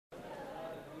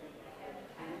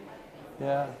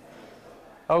Yeah.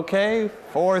 Okay,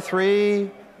 4,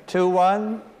 3, 2,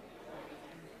 1.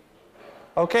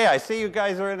 Okay, I see you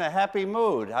guys are in a happy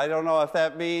mood. I don't know if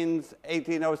that means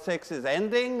 1806 is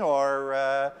ending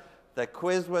or the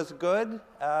quiz was good.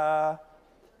 My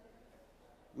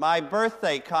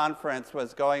birthday conference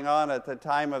was going on at the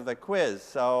time of the quiz,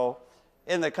 so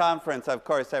in the conference, of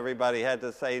course, everybody had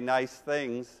to say nice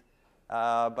things,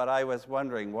 but I was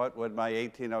wondering what would my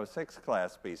 1806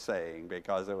 class be saying,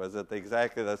 because it was at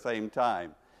exactly the same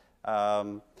time.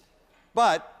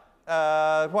 But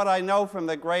what I know from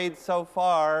the grades so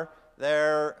far,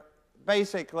 they're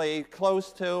basically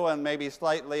close to and maybe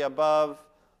slightly above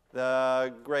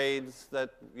the grades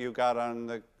that you got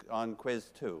on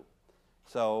quiz 2.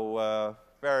 So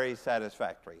very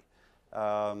satisfactory.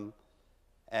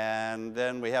 And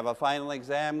then we have a final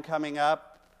exam coming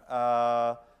up.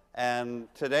 And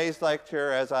today's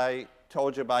lecture, as I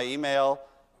told you by email,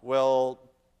 will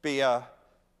be a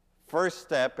first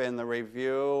step in the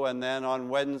review, and then on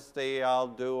Wednesday I'll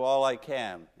do all I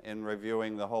can in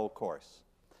reviewing the whole course.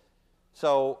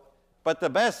 So, but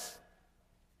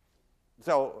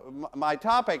my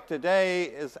topic today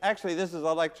is actually, this is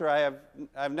a lecture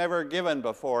I've never given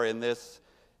before in this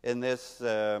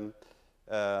way,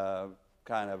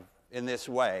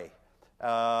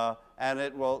 and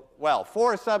it will, well,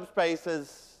 4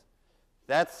 subspaces.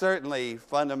 That's certainly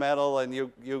fundamental, and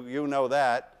you know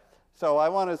that. So I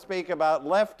want to speak about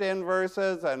left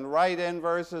inverses and right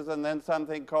inverses, and then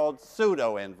something called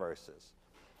pseudo-inverses.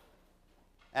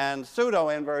 And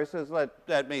pseudo-inverses,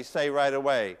 let me say right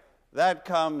away, that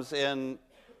comes in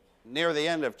near the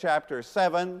end of chapter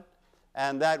 7,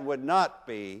 and that would not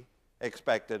be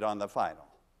expected on the final.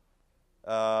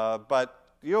 But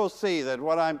you'll see that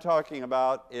what I'm talking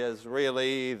about is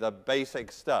really the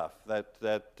basic stuff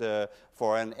that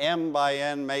for an m by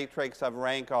n matrix of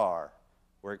rank R.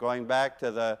 We're going back to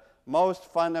the most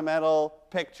fundamental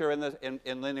picture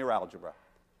in linear algebra.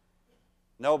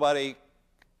 Nobody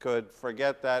could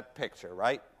forget that picture,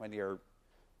 right? When you're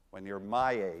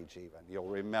my age even, you'll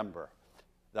remember.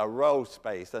 The row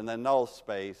space and the null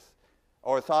space,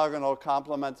 orthogonal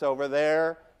complements over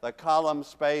there, the column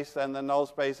space and the null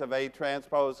space of A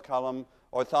transpose, column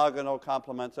orthogonal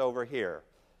complements over here.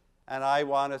 And I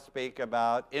want to speak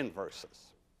about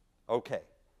inverses. Okay.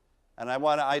 And I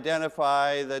want to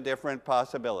identify the different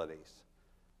possibilities.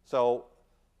 So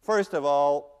first of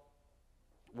all,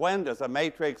 when does a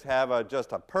matrix have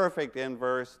just a perfect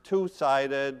inverse,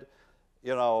 two-sided,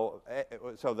 you know,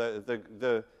 so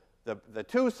the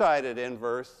two-sided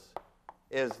inverse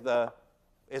is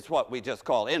what we just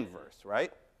call inverse,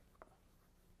 right?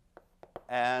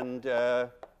 And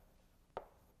so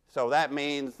that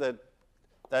means that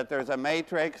there's a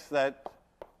matrix that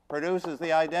produces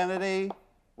the identity,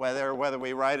 whether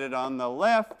we write it on the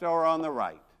left or on the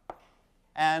right.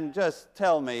 And just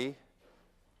tell me,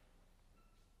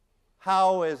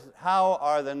 how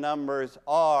are the numbers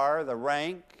R, the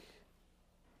rank,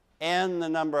 N, the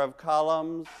number of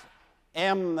columns,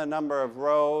 M, the number of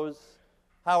rows,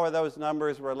 how are those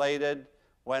numbers related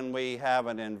when we have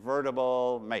an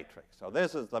invertible matrix? So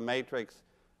this is the matrix,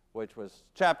 which was,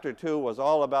 chapter 2 was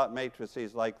all about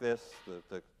matrices like this,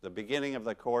 the beginning of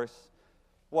the course.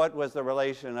 What was the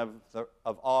relation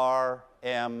of R,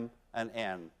 M, and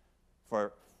N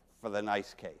for the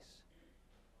nice case?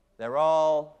 They're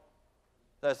all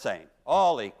the same,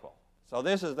 all equal. So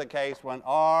this is the case when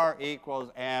R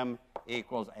equals M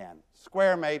equals N.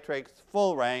 Square matrix,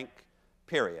 full rank,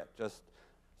 period. Just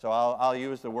so I'll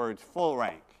use the words full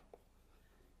rank.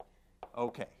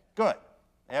 Okay, good.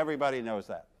 Everybody knows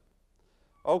that.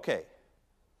 Okay.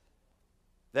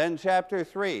 Then chapter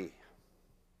 3.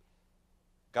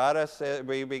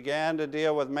 We began to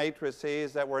deal with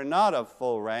matrices that were not of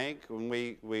full rank.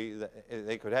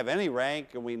 They could have any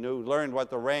rank, and we learned what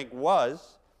the rank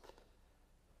was.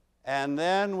 And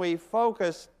then we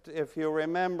focused, if you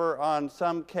remember, on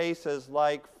some cases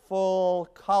like full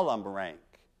column rank.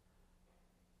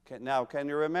 Now, can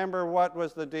you remember what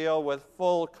was the deal with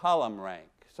full column rank?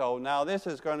 So now this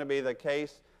is going to be the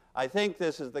case. I think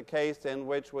this is the case in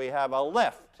which we have a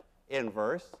left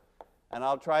inverse, and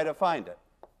I'll try to find it.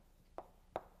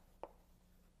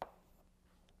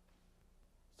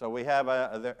 So we have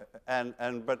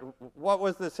but what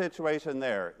was the situation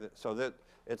there? So that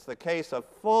it's the case of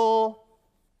full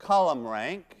column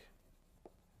rank,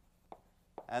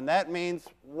 and that means,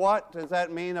 what does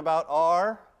that mean about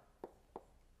R?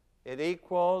 It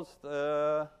equals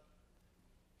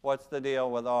what's the deal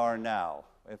with R now?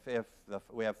 If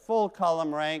we have full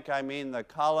column rank, I mean the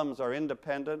columns are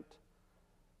independent,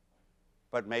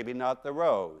 but maybe not the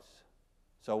rows.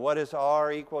 So what is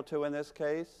R equal to in this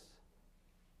case?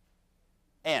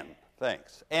 n,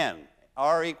 thanks, n.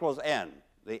 R equals n.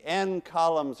 The n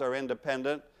columns are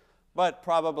independent, but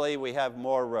probably we have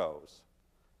more rows.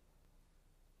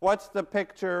 What's the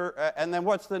picture, and then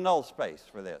what's the null space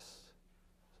for this?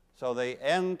 So the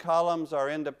n columns are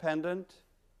independent.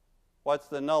 What's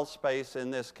the null space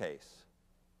in this case?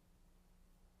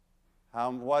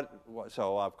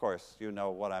 So, of course, you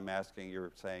know what I'm asking.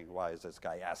 You're saying, why is this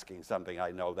guy asking something?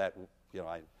 I know that,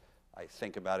 I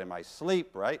think about in my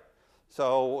sleep, right?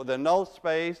 So the null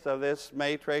space of this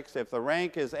matrix, if the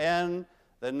rank is n,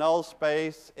 the null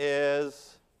space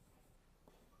is,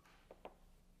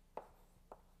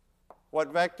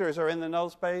 what vectors are in the null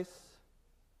space?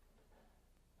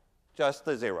 Just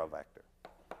the 0 vector.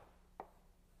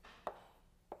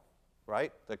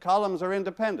 Right? The columns are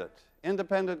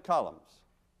independent columns.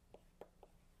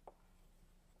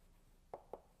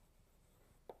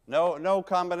 No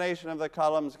combination of the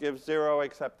columns gives 0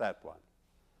 except that one.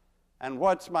 And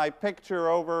what's my picture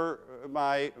over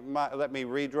let me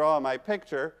redraw my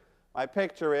picture. My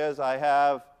picture is I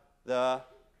have the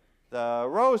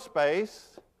row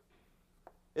space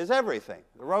is everything.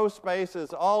 The row space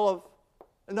is all of,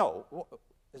 no,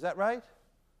 is that right?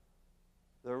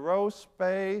 The row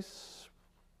space,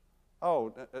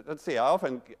 oh, let's see, I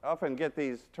often get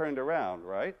these turned around,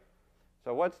 right?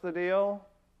 So what's the deal?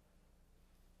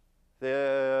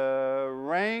 The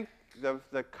rank,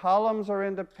 the columns are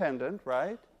independent,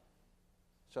 right?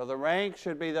 So the rank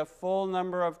should be the full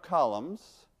number of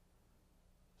columns.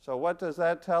 So what does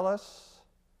that tell us?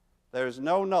 There's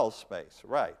no null space,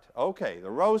 right? Okay,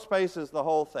 the row space is the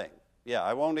whole thing. Yeah,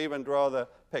 I won't even draw the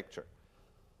picture.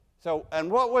 So, and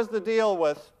what was the deal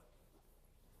with,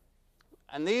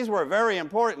 and these were very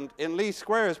important in least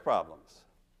squares problems.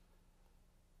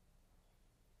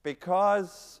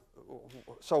 Because,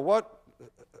 so what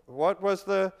was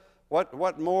the,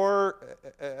 what more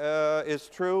is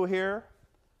true here?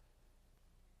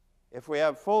 If we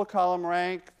have full column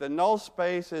rank, the null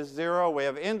space is 0. We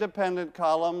have independent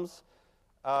columns.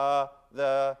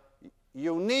 The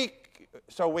unique,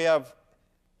 so we have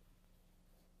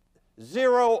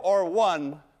 0 or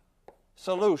 1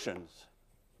 solutions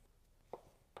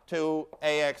to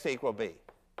AX equal B.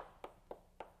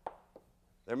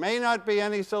 There may not be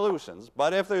any solutions,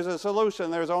 but if there's a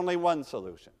solution, there's only one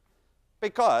solution.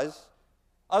 Because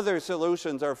other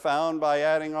solutions are found by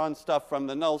adding on stuff from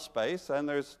the null space, and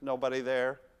there's nobody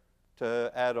there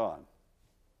to add on.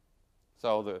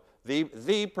 So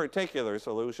the particular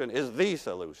solution is the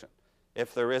solution,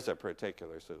 if there is a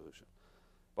particular solution.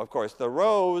 Of course, the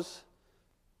rows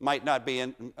might not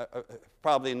be,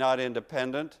 probably not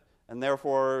independent, and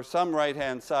therefore some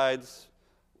right-hand sides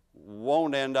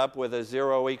won't end up with a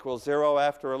 0 equals 0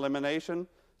 after elimination.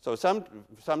 So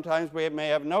sometimes we may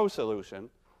have no solution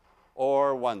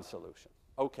or one solution.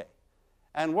 Okay.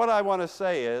 And what I want to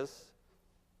say is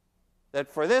that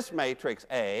for this matrix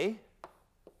A,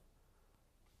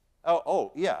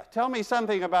 yeah, tell me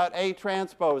something about A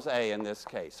transpose A in this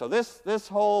case. So this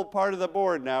whole part of the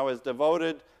board now is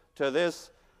devoted to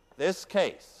this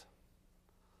case.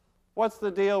 What's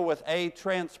the deal with A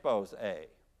transpose A?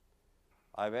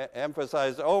 I've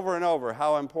emphasized over and over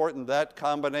how important that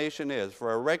combination is.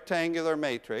 For a rectangular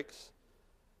matrix,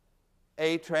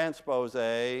 A transpose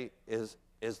A is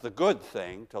the good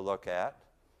thing to look at.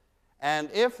 And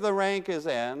if the rank is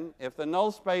n, if the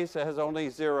null space has only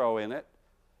 0 in it,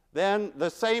 then the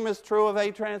same is true of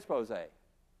A transpose A.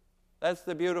 That's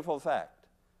the beautiful fact.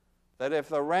 That if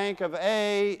the rank of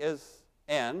A is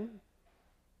n,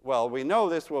 well, we know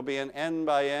this will be an n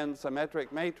by n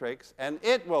symmetric matrix, and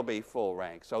it will be full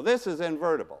rank. So this is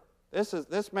invertible.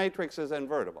 This matrix is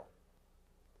invertible.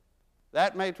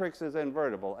 That matrix is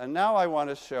invertible. And now I want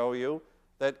to show you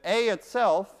that A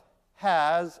itself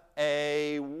has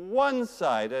a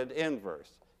one-sided inverse.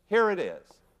 Here it is.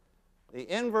 The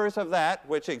inverse of that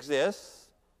which exists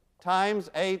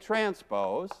times A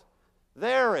transpose.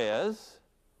 There is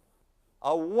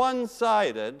a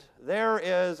one-sided, there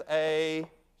is a,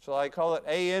 shall I call it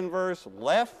A inverse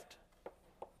left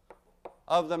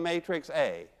of the matrix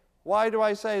A. Why do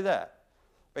I say that?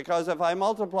 Because if I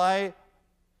multiply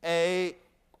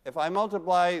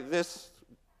this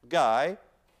guy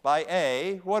by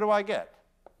A, what do I get?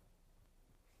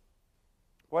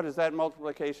 What does that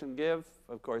multiplication give?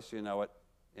 Of course, you know it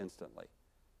instantly.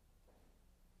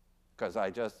 Because I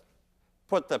just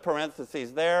put the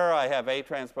parentheses there. I have A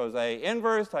transpose A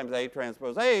inverse times A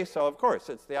transpose A, so of course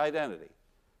it's the identity.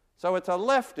 So it's a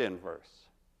left inverse.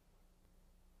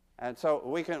 And so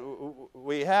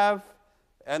we have,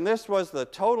 and this was the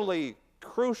totally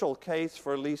crucial case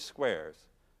for least squares.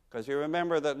 Because you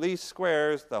remember that least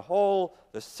squares, the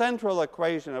central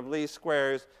equation of least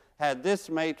squares had this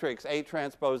matrix A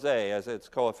transpose A as its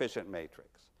coefficient matrix.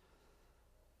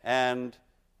 And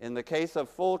in the case of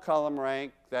full column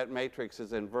rank, that matrix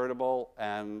is invertible,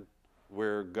 and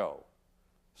we're go.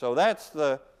 So that's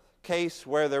the case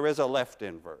where there is a left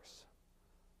inverse.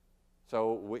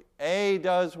 So A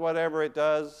does whatever it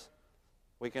does.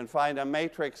 We can find a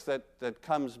matrix that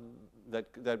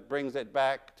brings it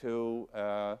back to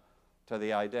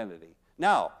the identity.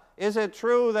 Now, is it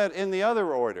true that in the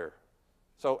other order,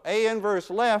 so A inverse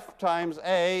left times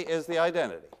A is the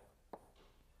identity?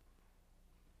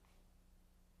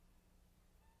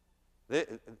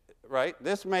 Right?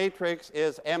 This matrix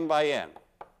is m by n.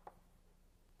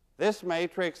 This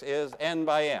matrix is n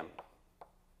by m.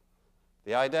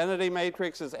 The identity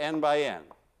matrix is n by n.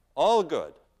 All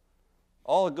good.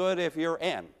 All good if you're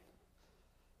n.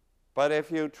 But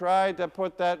if you tried to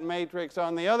put that matrix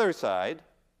on the other side,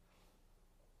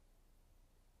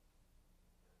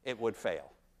 it would fail.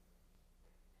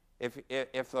 If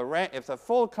the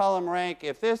full column rank,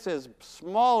 if this is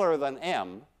smaller than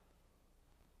m,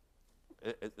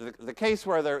 the case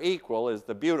where they're equal is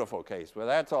the beautiful case, where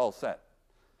that's all set.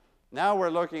 Now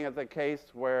we're looking at the case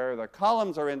where the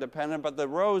columns are independent, but the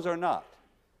rows are not.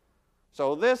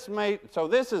 So this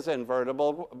is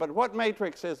invertible, but what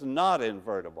matrix is not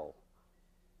invertible?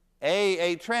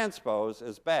 A transpose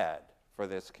is bad for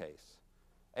this case.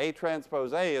 A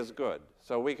transpose A is good.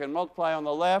 So we can multiply on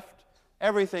the left,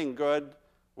 everything good,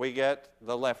 we get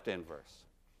the left inverse.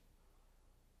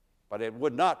 But it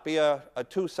would not be a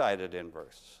two-sided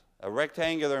inverse. A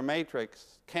rectangular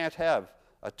matrix can't have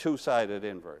a two-sided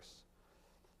inverse,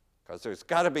 because there's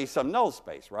got to be some null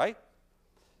space, right?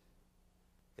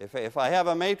 If I have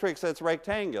a matrix that's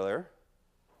rectangular,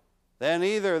 then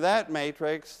either that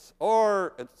matrix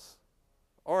or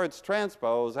its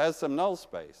transpose has some null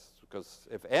space. Because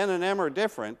if n and m are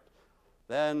different,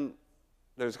 then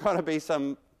there's going to be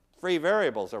some free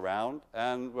variables around,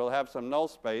 and we'll have some null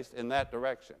space in that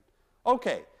direction.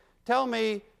 Okay, tell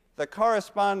me the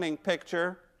corresponding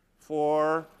picture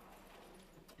for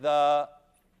the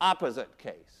opposite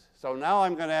case. So now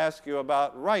I'm going to ask you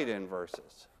about right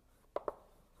inverses.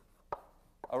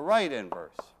 A right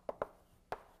inverse.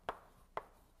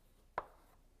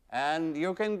 And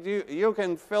you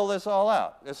can fill this all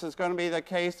out. This is going to be the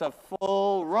case of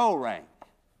full row rank.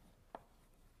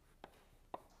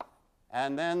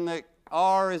 And then the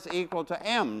R is equal to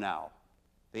M now.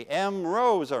 The M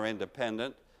rows are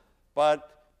independent, but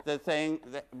the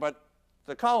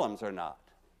columns are not.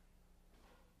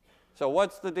 So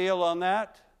what's the deal on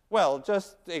that? Well,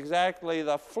 just exactly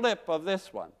the flip of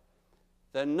this one.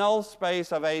 The null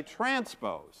space of A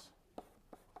transpose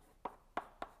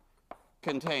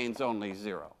contains only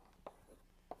 0,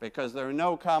 because there are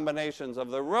no combinations of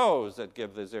the rows that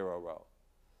give the 0 row.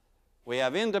 We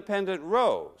have independent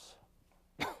rows.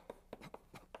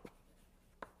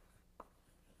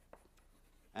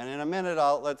 And in a minute,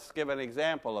 let's give an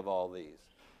example of all these.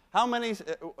 How many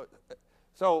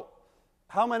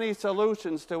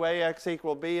solutions to AX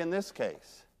equal B in this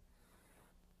case?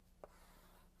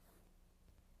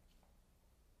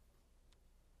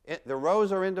 The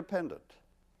rows are independent.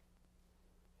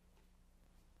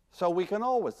 So we can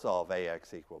always solve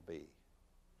AX equal B.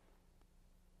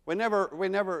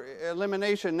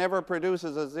 Elimination never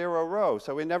produces a 0 row,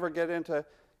 so we never get into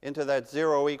that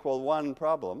 0 equal 1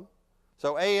 problem.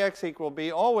 So AX equal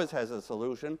B always has a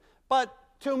solution, but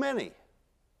too many.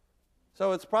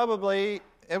 So it's probably,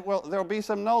 there'll be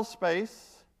some null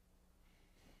space.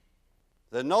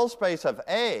 The null space of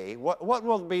A, what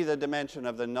will be the dimension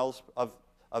of the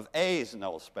of A's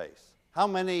null space? How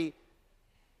many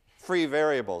free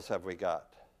variables have we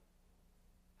got?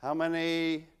 How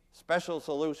many special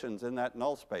solutions in that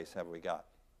null space have we got?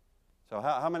 So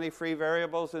how many free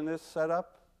variables in this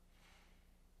setup?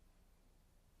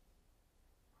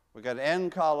 We've got n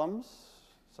columns,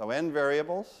 so n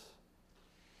variables.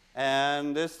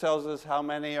 And this tells us how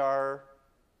many are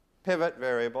pivot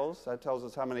variables. That tells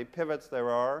us how many pivots there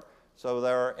are. So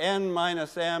there are n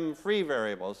minus m free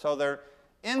variables. So there are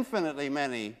infinitely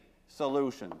many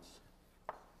solutions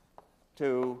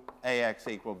to AX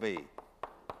equal B.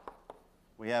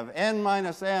 We have n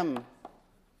minus m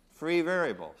free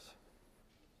variables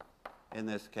in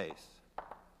this case.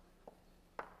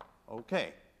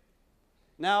 Okay.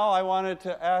 Now I wanted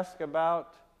to ask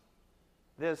about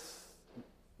this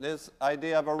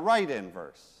idea of a right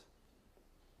inverse.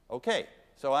 Okay,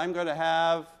 so I'm going to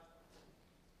have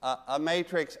a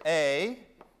matrix A,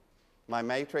 my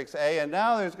matrix A, and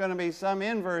now there's going to be some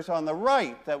inverse on the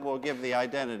right that will give the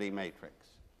identity matrix.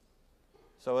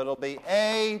 So it'll be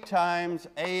A times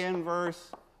A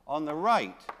inverse on the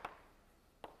right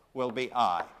will be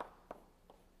I.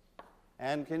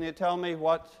 And can you tell me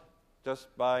what,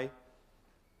 just by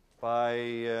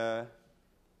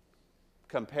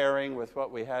comparing with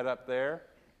what we had up there,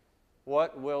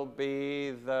 what will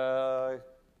be the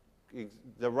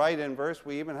right inverse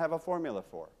we even have a formula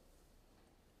for?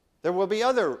 There will be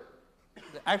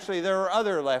actually there are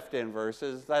other left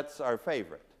inverses, that's our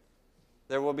favorite.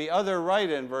 There will be other right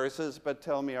inverses, but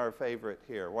tell me our favorite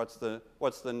here. What's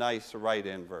the nice right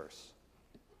inverse?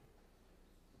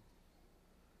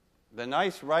 The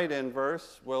nice right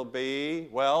inverse will be,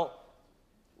 well,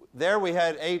 there we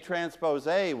had A transpose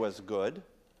A was good.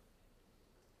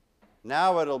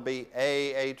 Now it'll be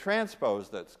A transpose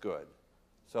that's good.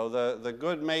 So the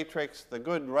good matrix,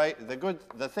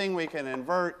 the thing we can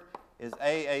invert is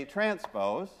A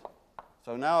transpose.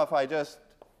 So now if I just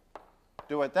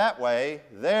do it that way,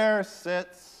 there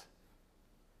sits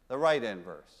the right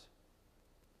inverse.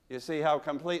 You see how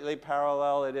completely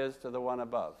parallel it is to the one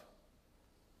above.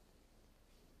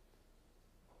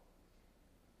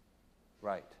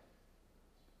 Right.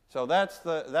 So that's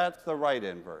the right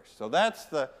inverse. So that's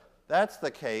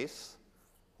the case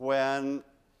when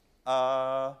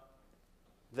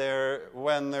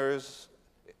there's,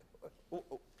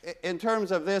 in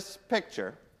terms of this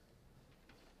picture,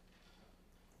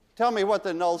 tell me what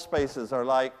the null spaces are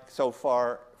like so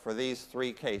far for these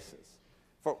three cases.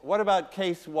 What about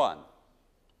case 1,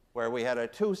 where we had a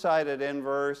two-sided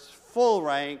inverse, full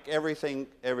rank, everything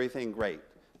great?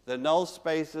 The null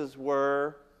spaces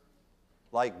were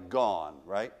like gone,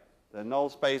 right? The null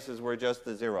spaces were just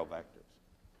the zero vectors.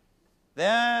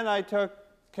 Then I took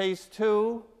case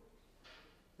 2.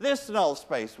 This null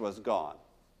space was gone.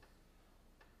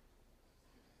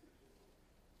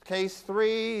 Case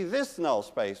 3, this null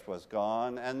space was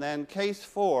gone. And then case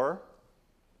 4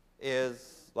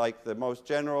 is like the most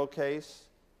general case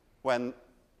when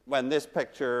this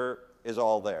picture is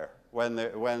all there. When the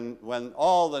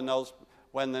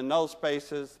null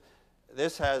spaces,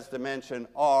 this has dimension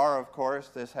r, of course.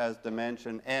 This has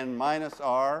dimension n minus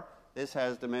r. This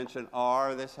has dimension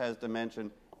r. This has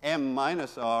dimension m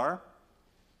minus r.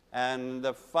 And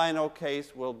the final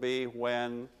case will be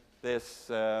when this,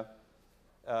 when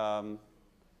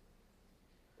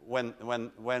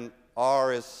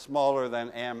r is smaller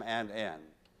than m and n.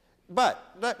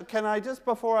 But can I, just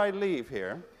before I leave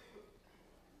here,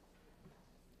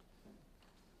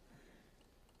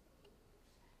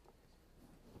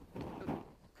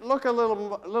 look a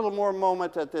little more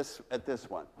moment at this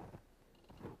one,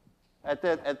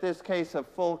 at this case of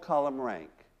full column rank.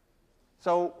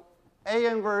 So A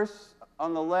inverse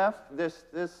on the left,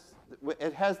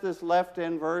 it has this left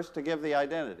inverse to give the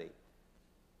identity.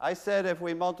 I said if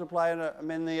we multiply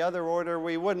them in the other order,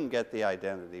 we wouldn't get the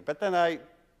identity. But then I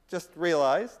just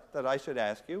realized that I should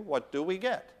ask you, what do we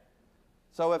get?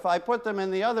 So if I put them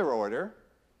in the other order,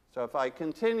 so if I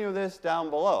continue this down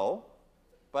below,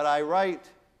 but I write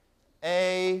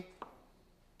A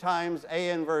times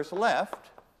A inverse left,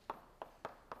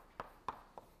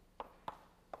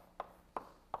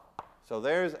 so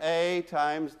there's A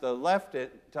times the left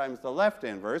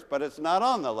inverse, but it's not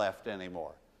on the left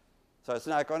anymore. So it's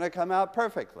not going to come out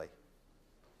perfectly.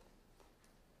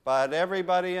 But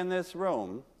everybody in this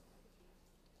room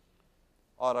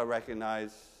ought to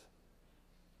recognize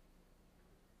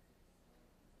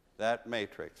that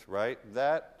matrix, right?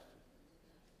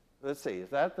 Let's see, is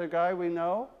that the guy we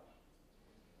know?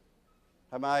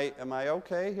 Am I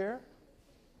okay here?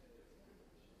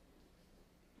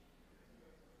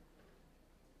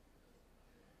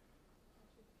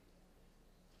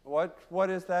 What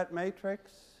is that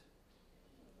matrix?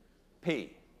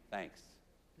 P, thanks,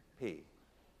 P.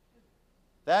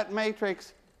 That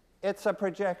matrix, it's a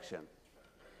projection.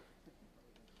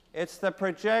 It's the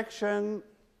projection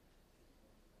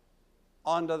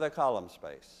onto the column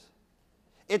space.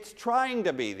 It's trying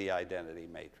to be the identity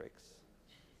matrix,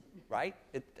 right?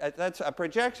 That's a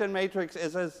projection matrix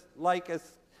is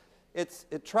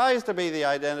it tries to be the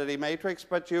identity matrix,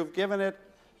 but you've given it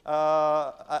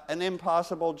an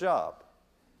impossible job.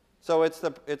 So it's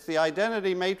the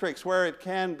identity matrix where it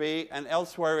can be, and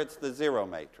elsewhere it's the zero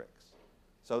matrix.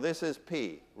 So this is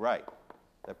P, right?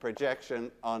 The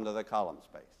projection onto the column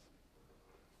space.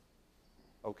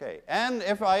 Okay, and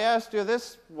if I asked you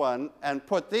this one and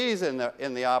put these in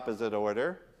the opposite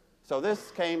order, so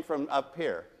this came from up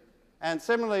here. And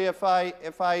similarly, if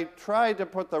I tried to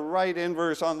put the right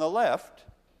inverse on the left,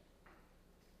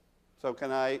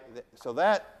 so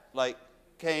that like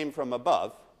came from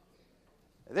above.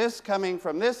 this coming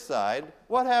from this side,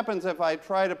 what happens if I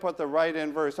try to put the right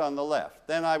inverse on the left?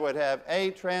 Then I would have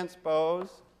A transpose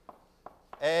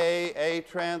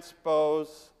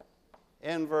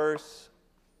inverse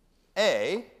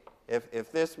A.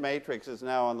 If this matrix is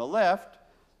now on the left,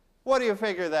 what do you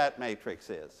figure that matrix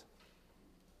is?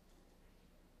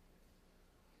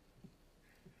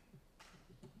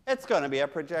 It's going to be a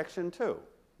projection too,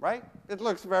 right? It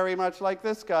looks very much like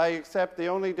this guy, except the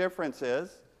only difference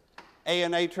is A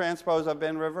and A transpose have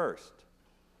been reversed.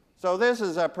 So this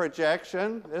is a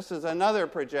projection. This is another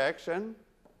projection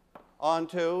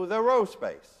onto the row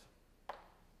space.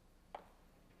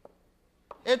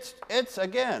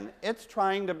 Again, it's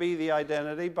trying to be the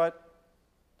identity, but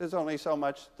there's only so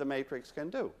much the matrix can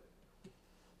do.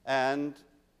 And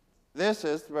this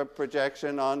is the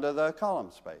projection onto the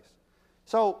column space.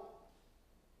 So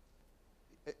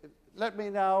let me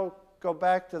now go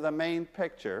back to the main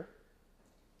picture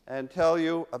and tell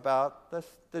you about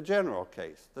the general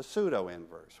case, the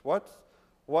pseudo-inverse.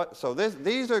 So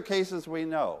these are cases we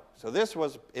know. So this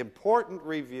was important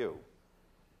review.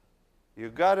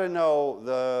 You've got to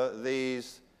know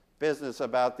these business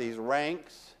about these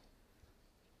ranks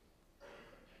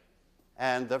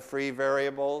and the free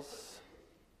variables.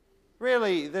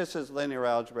 Really, this is linear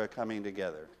algebra coming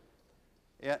together.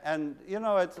 Yeah, and you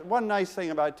know, it's one nice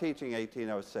thing about teaching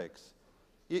 1806.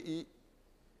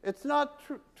 It's not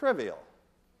trivial,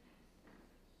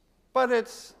 but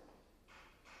it's,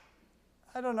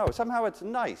 I don't know, somehow it's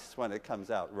nice when it comes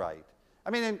out right.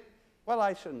 I mean, well,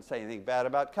 I shouldn't say anything bad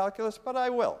about calculus, but I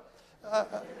will.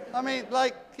 I mean,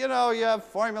 like, you know, you have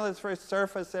formulas for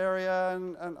surface area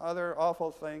and other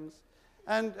awful things.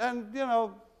 And you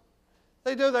know,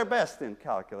 they do their best in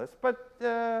calculus, but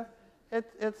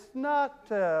it's not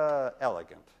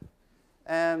elegant.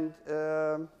 And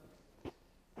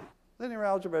linear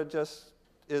algebra just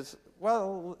is,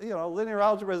 well, you know, linear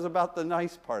algebra is about the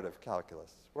nice part of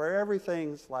calculus, where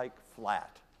everything's like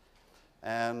flat.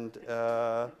 And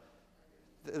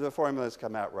the formulas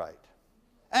come out right.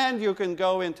 And you can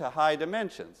go into high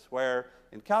dimensions, where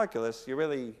in calculus, you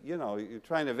really, you know, you're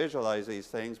trying to visualize these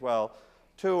things. Well,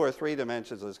 2 or 3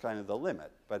 dimensions is kind of the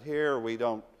limit. But here we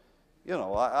don't, you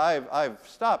know, I've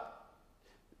stopped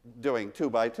doing 2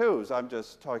 by 2s. I'm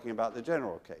just talking about the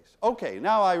general case. Okay,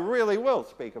 now I really will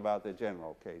speak about the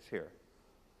general case here.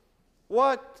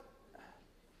 What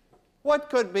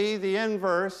could be the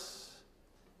inverse?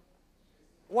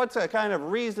 What's a kind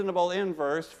of reasonable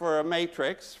inverse for a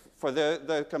matrix, for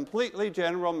the completely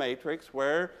general matrix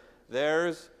where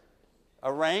there's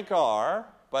a rank R,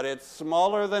 but it's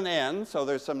smaller than n, so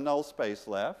there's some null space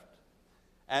left,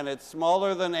 and it's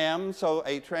smaller than m, so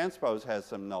A transpose has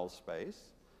some null space,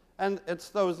 and it's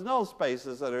those null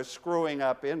spaces that are screwing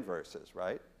up inverses,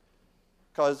 right?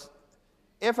 Because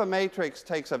if a matrix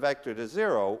takes a vector to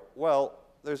 0, well,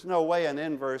 there's no way an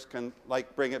inverse can,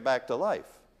 like, bring it back to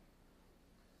life.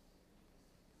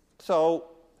 So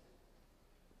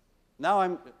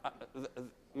now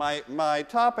my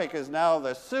topic is now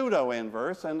the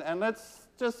pseudo-inverse, and let's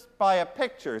just by a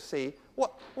picture see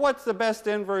what's the best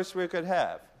inverse we could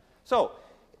have. So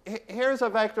here's a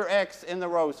vector x in the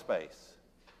row space.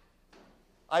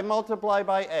 I multiply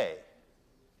by A.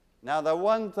 Now the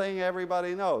one thing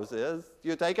everybody knows is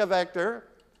you take a vector,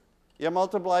 you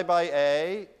multiply by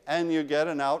A, and you get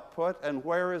an output, and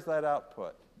where is that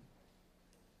output?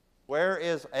 Where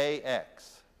is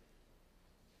AX?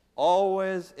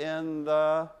 Always in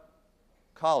the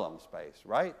column space,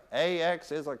 right?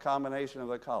 AX is a combination of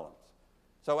the columns.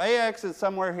 So AX is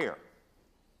somewhere here.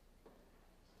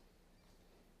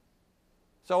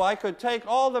 So I could take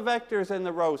all the vectors in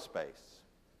the row space.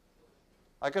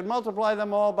 I could multiply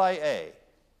them all by A.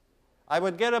 I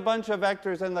would get a bunch of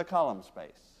vectors in the column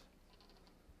space.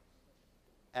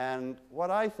 And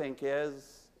what I think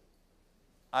is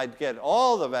I'd get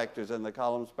all the vectors in the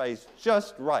column space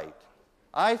just right.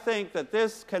 I think that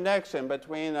this connection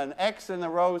between an x in the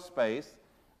row space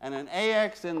and an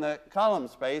AX in the column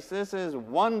space, this is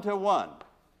 1-to-1.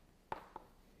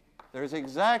 There's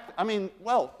exact, I mean,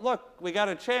 well, look, we got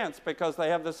a chance because they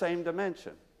have the same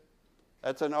dimension.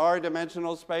 That's an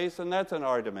R-dimensional space, and that's an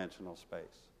R-dimensional space.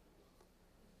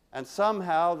 And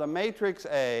somehow the matrix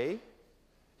A,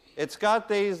 it's got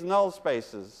these null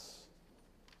spaces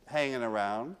hanging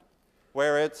around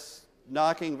where it's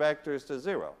knocking vectors to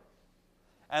 0.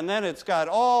 And then it's got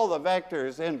all the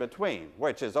vectors in between,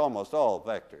 which is almost all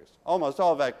vectors. Almost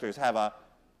all vectors have a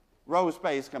row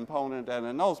space component and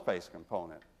a null space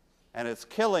component. And it's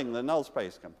killing the null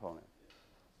space component.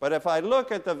 But if I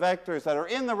look at the vectors that are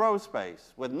in the row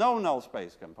space with no null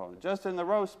space component, just in the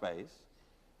row space,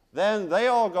 then they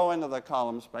all go into the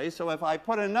column space. So if I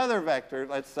put another vector,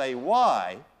 let's say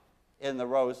y, in the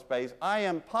row space, I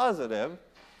am positive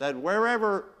that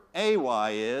wherever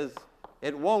ay is,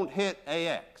 it won't hit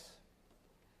ax.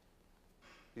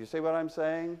 You see what I'm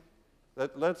saying?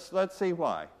 Let's see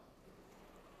why.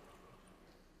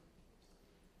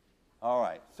 All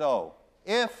right, so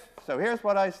here's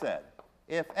what I said.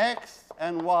 If x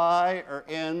and y are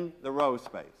in the row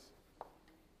space,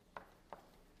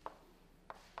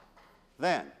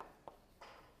 then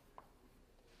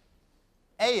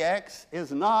ax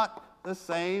is not the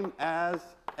same as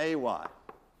ay.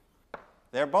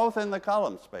 They're both in the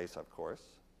column space, of course,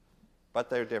 but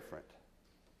they're different.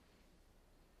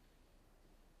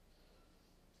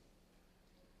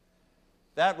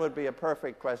 That would be a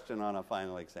perfect question on a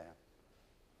final exam,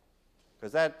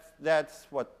 because that's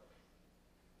what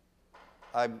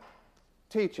I'm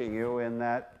teaching you in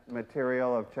that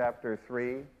material of Chapter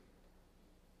 3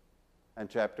 and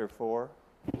Chapter 4,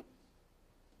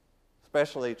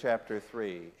 especially Chapter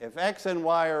 3. If x and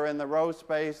y are in the row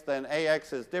space, then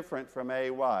ax is different from ay.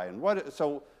 And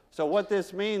so what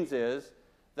this means is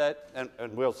that,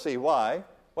 and we'll see why,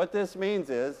 what this means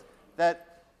is that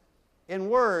in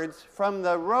words, from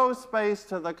the row space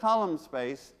to the column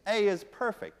space, A is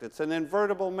perfect. It's an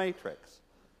invertible matrix.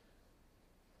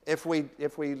 If we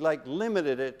like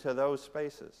limited it to those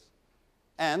spaces.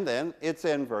 And then its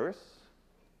inverse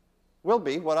will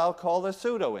be what I'll call the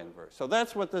pseudo-inverse. So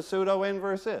that's what the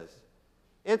pseudo-inverse is.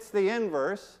 It's the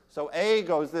inverse. So A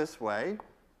goes this way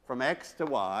from x to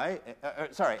y,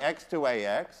 x to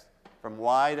ax, from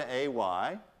y to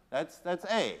ay. That's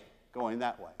A going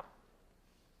that way.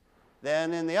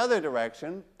 Then in the other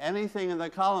direction, anything in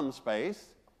the column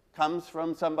space comes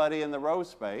from somebody in the row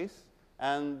space,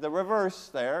 and the reverse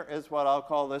there is what I'll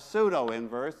call the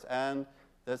pseudo-inverse, and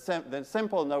the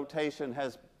simple notation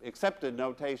accepted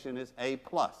notation is A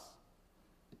plus.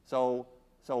 So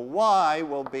y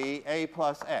will be A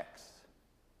plus x.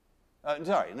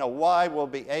 Y will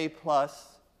be A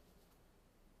plus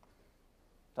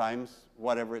times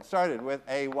whatever it started with,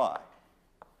 ay.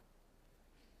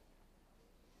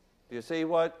 You see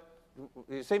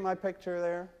my picture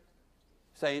there?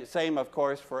 Same, of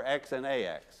course, for x and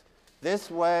ax.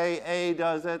 This way, A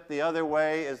does it. The other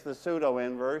way is the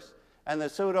pseudo-inverse. And the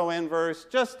pseudo-inverse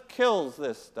just kills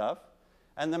this stuff,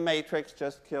 and the matrix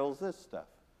just kills this stuff.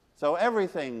 So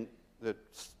everything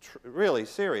that's really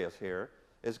serious here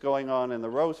is going on in the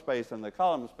row space and the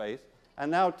column space.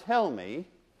 And now tell me,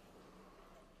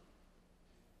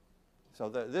 so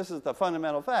this is the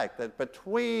fundamental fact, that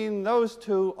between those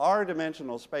two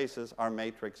r-dimensional spaces, our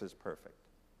matrix is perfect.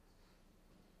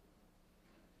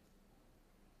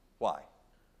 Why?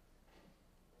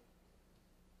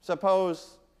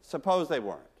 Suppose they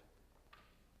weren't.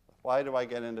 Why do I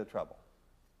get into trouble?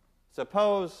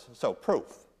 So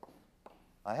proof.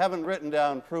 I haven't written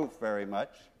down proof very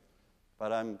much,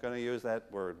 but I'm going to use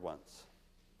that word once.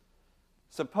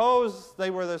 Suppose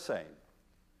they were the same.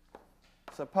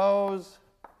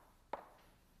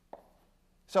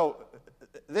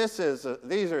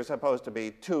 These are supposed to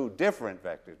be two different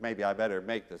vectors. Maybe I better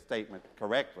make the statement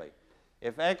correctly.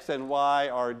 If x and y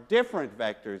are different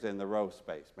vectors in the row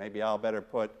space, maybe I'll better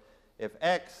put if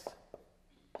x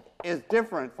is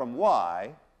different from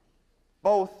y,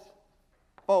 both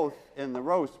in the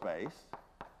row space.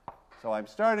 So I'm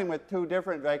starting with two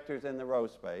different vectors in the row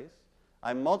space.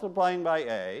 I'm multiplying by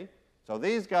A. So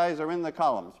these guys are in the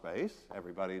column space.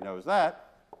 Everybody knows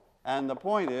that. And the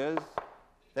point is,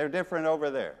 they're different over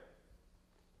there.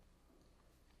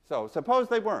 So suppose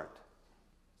they weren't.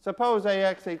 Suppose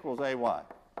AX equals AY.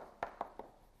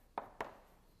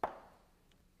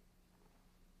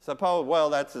 Suppose,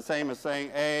 well, that's the same as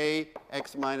saying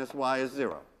AX minus Y is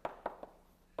 0.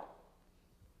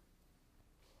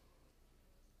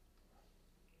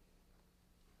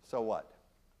 So what?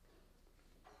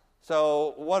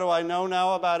 So what do I know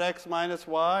now about x minus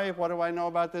y? What do I know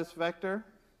about this vector?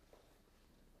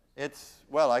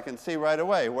 Well, I can see right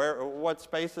away. What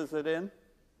space is it in?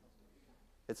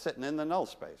 It's sitting in the null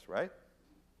space, right?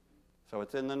 So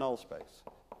it's in the null space.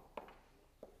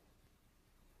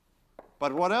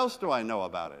 But what else do I know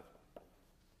about it?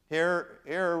 Here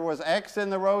was x in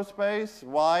the row space,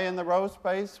 y in the row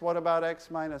space. What about x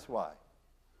minus y?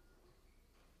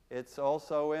 It's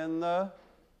also in the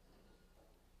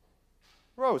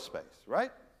row space,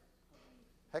 right?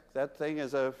 Heck, that thing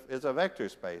is a vector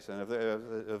space. And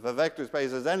if a vector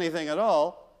space is anything at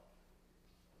all,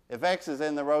 if x is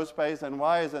in the row space and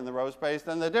y is in the row space,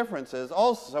 then the difference is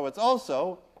also, so it's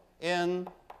also in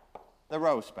the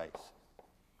row space.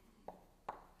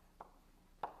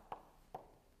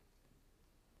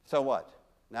 So what?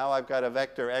 Now I've got a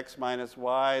vector x minus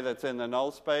y that's in the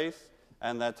null space,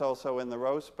 and that's also in the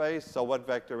row space. So what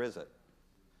vector is it?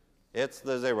 It's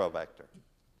the 0 vector.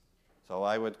 So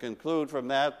I would conclude from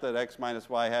that that x minus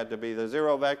y had to be the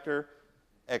 0 vector.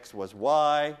 X was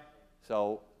y.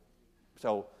 So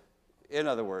in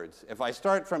other words, if I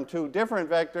start from two different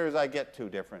vectors, I get two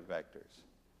different vectors.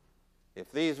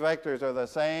 If these vectors are the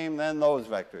same, then those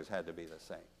vectors had to be the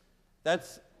same.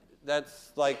 That's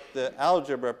like the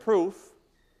algebra proof,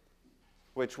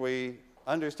 which we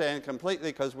understand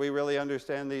completely because we really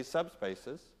understand these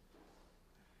subspaces,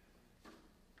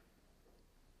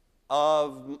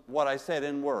 of what I said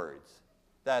in words,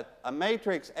 that a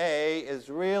matrix A is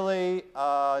really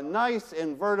a nice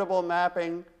invertible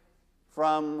mapping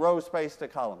from row space to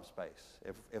column space.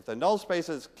 If the null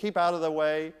spaces keep out of the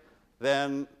way,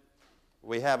 then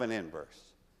we have an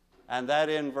inverse. And that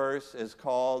inverse is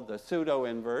called the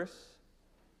pseudo-inverse,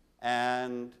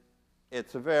 and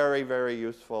it's very, very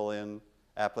useful in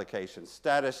applications.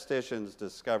 Statisticians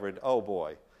discovered, oh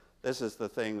boy, this is the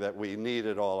thing that we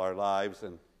needed all our lives,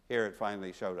 and here it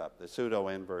finally showed up. The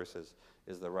pseudo-inverse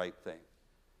is the right thing.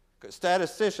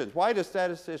 Statisticians, why do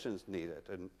statisticians need it?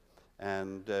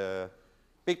 And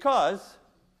because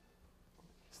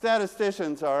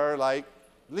statisticians are like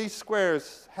least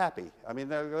squares happy. I mean,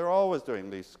 they're always doing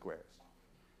least squares.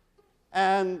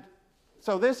 And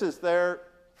so this is their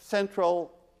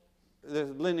central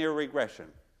linear regression.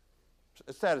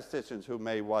 Statisticians who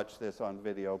may watch this on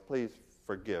video, please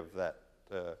forgive that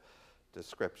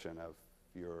description of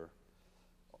your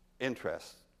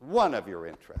interest. One of your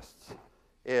interests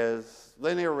is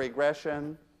linear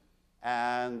regression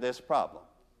and this problem.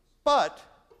 But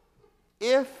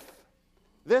if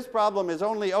this problem is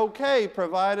only okay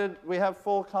provided we have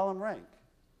full column rank.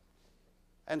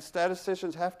 And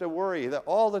statisticians have to worry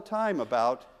all the time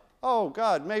about, oh,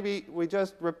 God, maybe we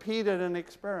just repeated an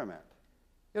experiment.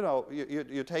 You know,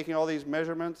 you're taking all these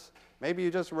measurements. Maybe you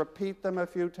just repeat them a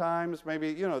few times.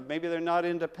 Maybe they're not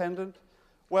independent.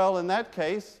 Well, in that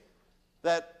case,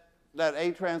 that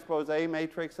A transpose A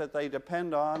matrix that they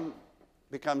depend on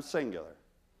becomes singular.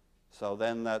 So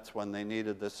then that's when they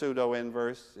needed the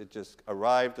pseudo-inverse. It just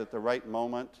arrived at the right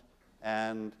moment,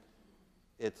 and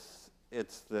it's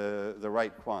the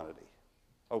right quantity.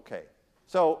 Okay.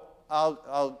 So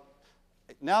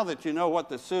now that you know what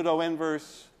the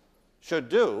pseudo-inverse should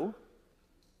do,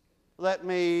 let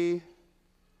me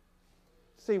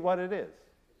see what it is.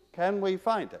 Can we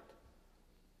find it?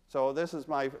 So this is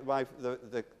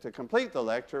to complete the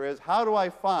lecture is, how do I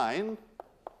find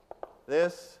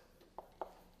this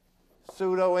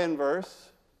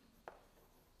pseudo-inverse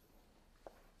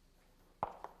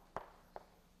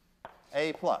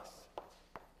A plus?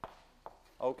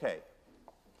 Okay.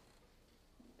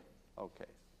 Okay.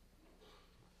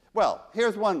 Well,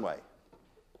 here's one way.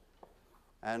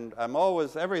 And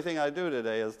everything I do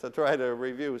today is to try to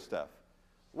review stuff.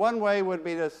 One way would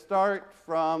be to start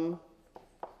from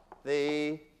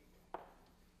the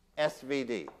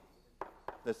SVD,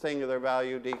 the singular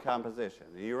value decomposition.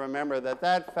 You remember that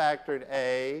factored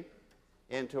A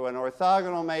into an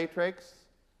orthogonal matrix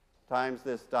times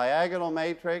this diagonal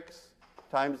matrix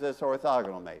times this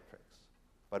orthogonal matrix.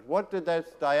 But what did this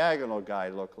diagonal guy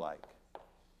look like?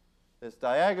 This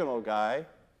diagonal guy,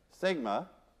 sigma,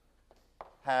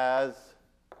 has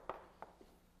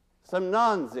some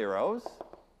non-zeros.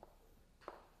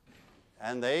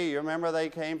 And you remember they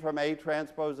came from A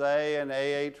transpose A and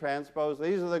AA transpose.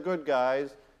 These are the good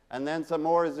guys. And then some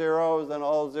more zeros and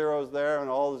all zeros there and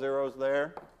all zeros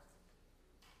there.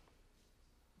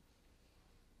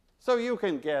 So you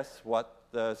can guess what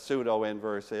the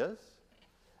pseudo-inverse is.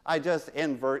 I just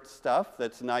invert stuff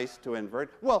that's nice to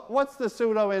invert. Well, what's the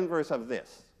pseudo-inverse of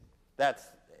this? That's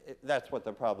what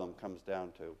the problem comes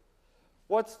down to.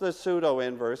 What's the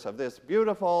pseudo-inverse of this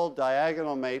beautiful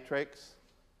diagonal matrix?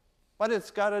 But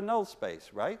it's got a null space,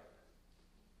 right?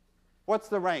 What's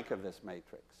the rank of this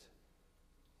matrix?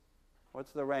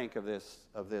 What's the rank of this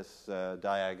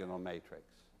diagonal matrix?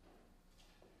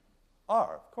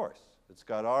 R, of course. It's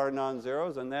got R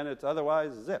non-zeros, and then it's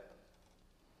otherwise zip.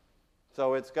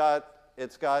 So it's got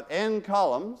n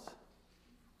columns,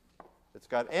 it's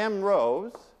got m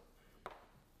rows,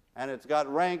 and it's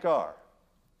got rank R.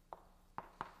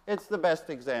 It's the best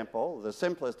example, the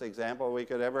simplest example we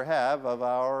could ever have of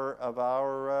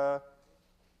our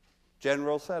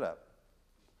general setup.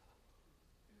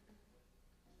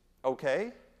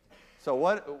 Okay, so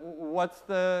what's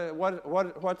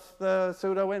the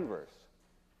pseudo-inverse?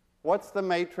 What's the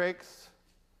matrix?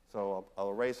 So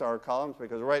I'll erase our columns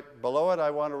because right below it I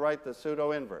want to write the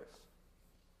pseudo-inverse.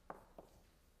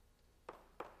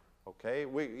 Okay,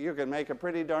 you can make a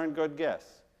pretty darn good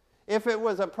guess. If it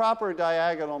was a proper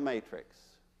diagonal matrix,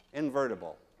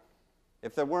 invertible,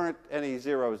 if there weren't any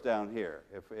zeros down here,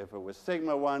 if it was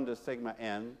sigma 1 to sigma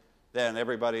n, then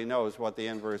everybody knows what the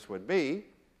inverse would be.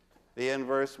 The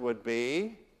inverse would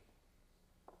be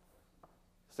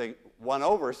 1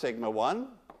 over sigma 1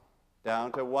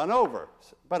 down to 1 over.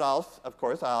 But of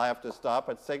course, I'll have to stop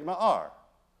at sigma r.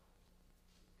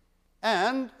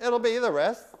 And it'll be the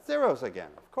rest zeros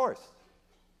again, of course.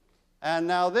 And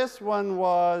now this one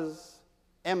was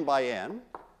m by n.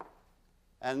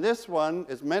 And this one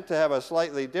is meant to have a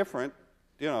slightly different,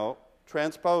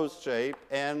 transposed shape,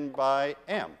 n by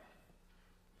m.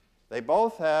 They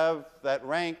both have that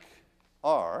rank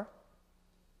r.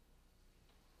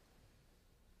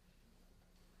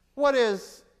 What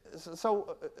is,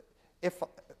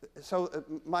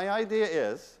 my idea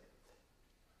is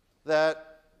that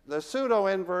the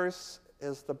pseudo-inverse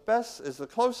is the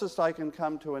closest I can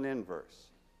come to an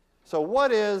inverse. So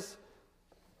what is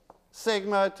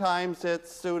sigma times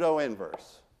its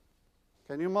pseudo-inverse?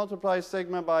 Can you multiply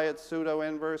sigma by its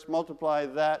pseudo-inverse? Multiply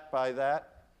that by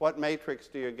that? What matrix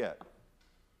do you get?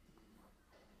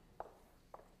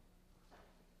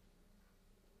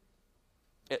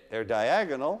 They're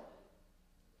diagonal,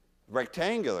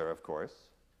 rectangular, of course.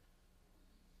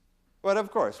 But of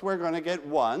course, we're going to get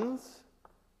 1s,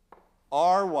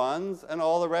 R1s, and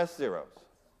all the rest zeros.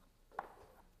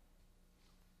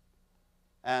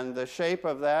 And the shape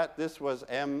of that, this was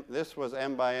m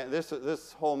by n.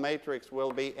 This whole matrix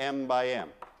will be m by m.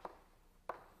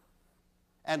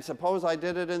 And suppose I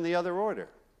did it in the other order.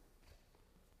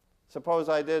 Suppose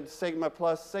I did sigma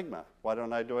plus sigma. Why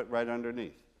don't I do it right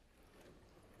underneath?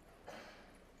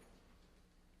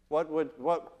 What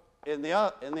in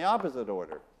the opposite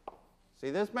order? See,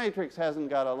 this matrix hasn't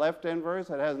got a left inverse,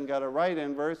 it hasn't got a right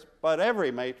inverse, but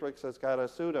every matrix has got a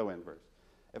pseudo-inverse.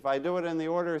 If I do it in the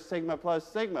order sigma plus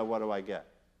sigma, what do I get?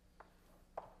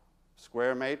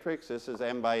 Square matrix, this is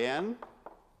m by n,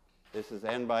 this is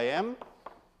n by m.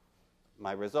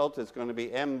 My result is going to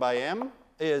be m by m,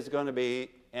 is going to be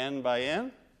n by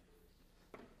n.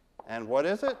 And what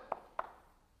is it?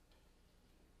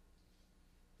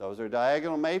 Those are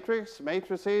diagonal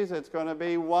matrices. It's going to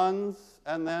be 1s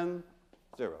and then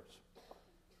zeros.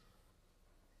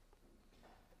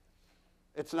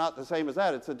 It's not the same as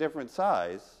that. It's a different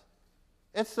size.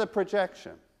 It's the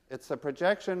projection. It's the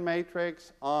projection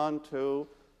matrix onto,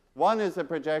 one is the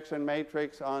projection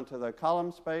matrix onto the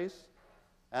column space,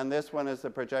 and this one is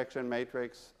the projection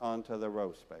matrix onto the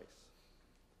row space.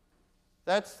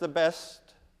 That's the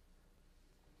best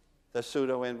the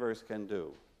pseudo-inverse can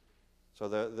do. So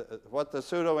what the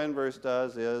pseudo-inverse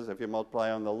does is, if you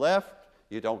multiply on the left,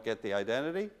 you don't get the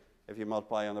identity. If you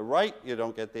multiply on the right, you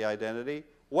don't get the identity.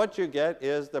 What you get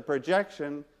is the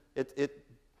projection. It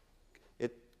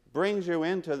brings you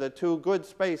into the two good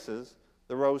spaces,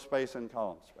 the row space and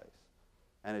column space.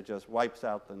 And it just wipes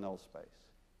out the null space.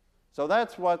 So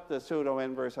that's what the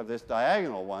pseudo-inverse of this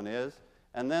diagonal one is.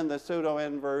 And then the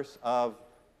pseudo-inverse of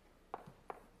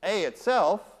A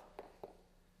itself,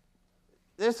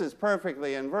 this is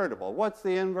perfectly invertible. What's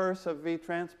the inverse of V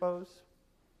transpose?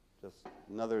 Just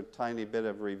another tiny bit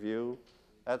of review.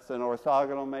 That's an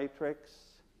orthogonal matrix.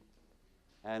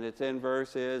 And its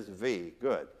inverse is V.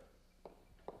 Good.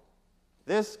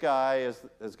 This guy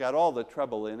has got all the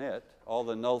trouble in it. All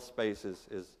the null space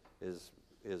this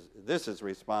is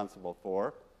responsible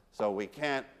for. So we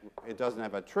can't, it doesn't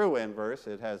have a true inverse.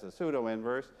 It has a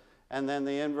pseudo-inverse. And then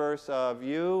the inverse of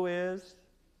U is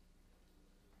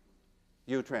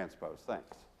U transpose.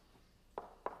 Thanks.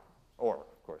 Or,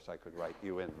 of course, I could write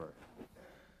U inverse.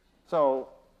 So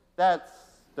that's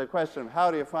the question of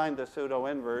how do you find the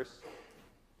pseudo-inverse?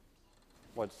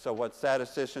 So what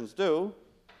statisticians do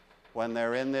when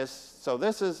they're in this, so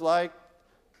this is like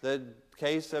the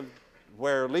case of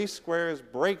where least squares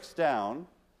breaks down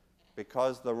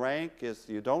because the rank is,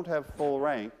 you don't have full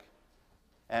rank,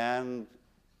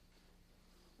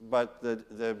 but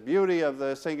the beauty of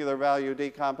the singular value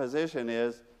decomposition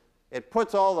is it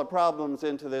puts all the problems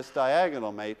into this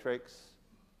diagonal matrix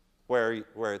where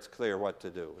it's clear what to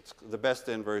do. It's the best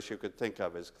inverse you could think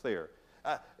of is clear.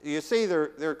 You see,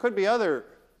 there could be other,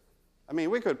 I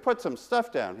mean, we could put some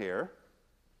stuff down here.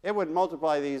 It would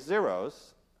multiply these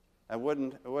zeros and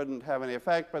wouldn't have any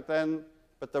effect, but the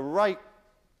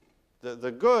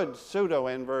good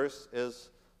pseudo-inverse is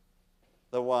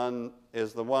the one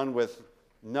with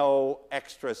no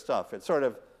extra stuff. It's sort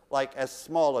of like as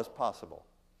small as possible.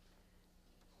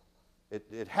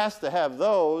 It has to have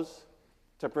those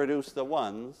to produce the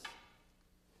ones.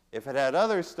 If it had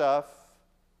other stuff,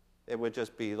 it would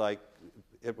just be like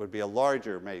it would be a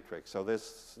larger matrix. So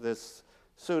this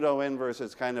pseudo-inverse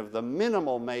is kind of the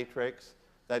minimal matrix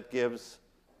that gives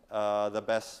the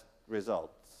best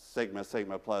results, sigma,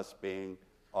 sigma plus being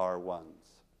R1s.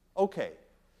 Okay.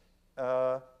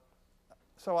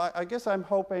 So I guess I'm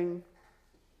hoping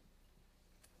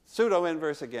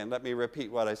pseudo-inverse again. Let me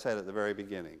repeat what I said at the very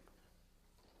beginning.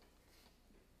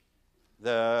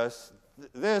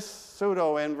 This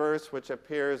pseudo-inverse, which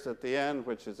appears at the end,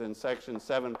 which is in section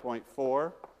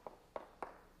 7.4,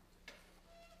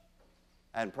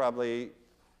 and probably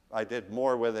I did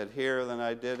more with it here than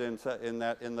I did in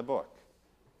the book.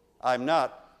 I'm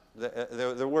not,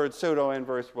 the word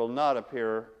pseudo-inverse will not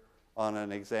appear on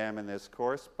an exam in this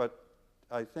course, but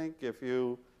I think if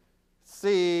you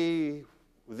see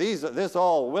this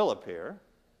all will appear,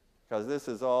 because this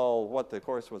is all what the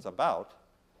course was about,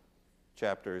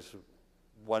 chapters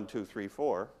 1, 2, 3,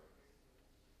 4.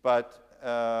 But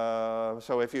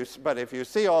if you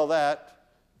see all that,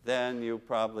 then you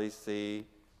probably see,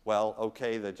 well,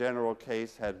 okay, the general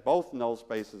case had both null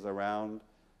spaces around,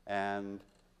 and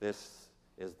this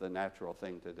is the natural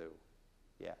thing to do.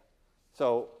 Yeah.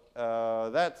 So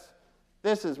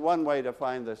this is one way to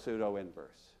find the pseudo-inverse.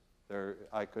 The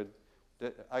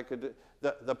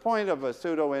point of a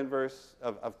pseudo-inverse,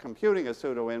 of computing a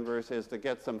pseudo-inverse, is to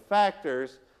get some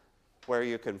factors where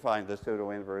you can find the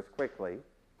pseudo-inverse quickly,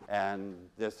 and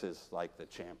this is like the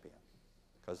champion,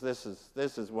 because this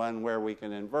is one where we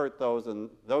can invert those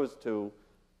two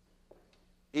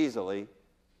easily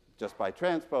just by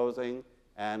transposing,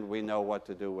 and we know what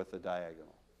to do with the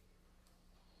diagonal.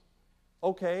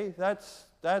 Okay, that's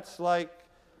like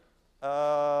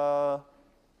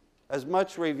as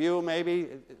much review maybe.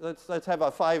 Let's have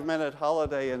a 5-minute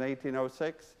holiday in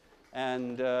 1806,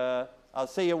 and I'll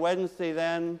see you Wednesday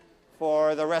then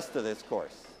for the rest of this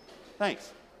course.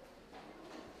 Thanks.